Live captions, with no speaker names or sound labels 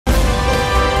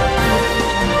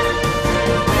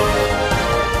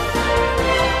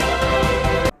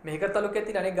मेहकर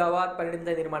तालुक्यातील अनेक गावात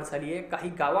पाणीटंचाई निर्माण झाली आहे। काही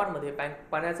गावांमध्ये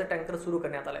पाण्याचा टँकर सुरू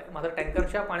करण्यात आलाय, मात्र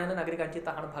टँकरच्या पाण्याने नागरिकांची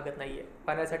तहान भागत नाहीये।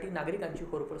 पाण्यासाठी नागरिकांची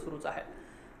होरपळ सुरूच आहे।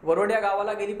 वरोड या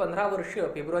गावाला गेली 15 वर्ष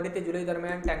फेब्रुवारी ते जुलै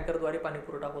दरम्यान टँकरद्वारे पाणी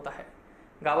पुरवठा होत आहे।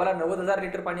 गावाला 90,000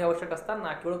 लिटर पाणी आवश्यक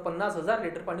असताना केवळ 50,000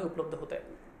 लिटर पाणी उपलब्ध होत आहे।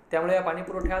 त्यामुळे या पाणी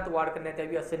पुरवठ्यात वाढ करण्यात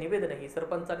यावी असे निवेदनही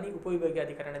सरपंचांनी उपविभागीय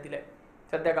अधिकाऱ्यांना दिले।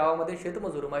 सध्या गावामध्ये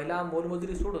शेतमजूर महिला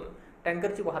मोलमजुरी सोडून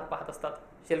टँकरची वाहत पाहत असतात।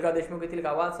 शेलगाव देशमुख येथील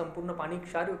गावात संपूर्ण पाणी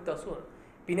क्षारयुक्त असून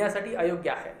पिण्यासाठी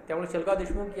अयोग्य आहे। त्यामुळे शेलगाव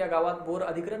देशमुख या गावात बोर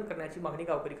अधिग्रहण करण्याची मागणी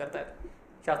गावकरी करतात।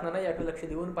 शासनाने याकडे लक्ष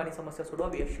देऊन पाणी समस्या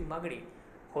सोडवावी अशी मागणी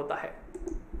होत आहे।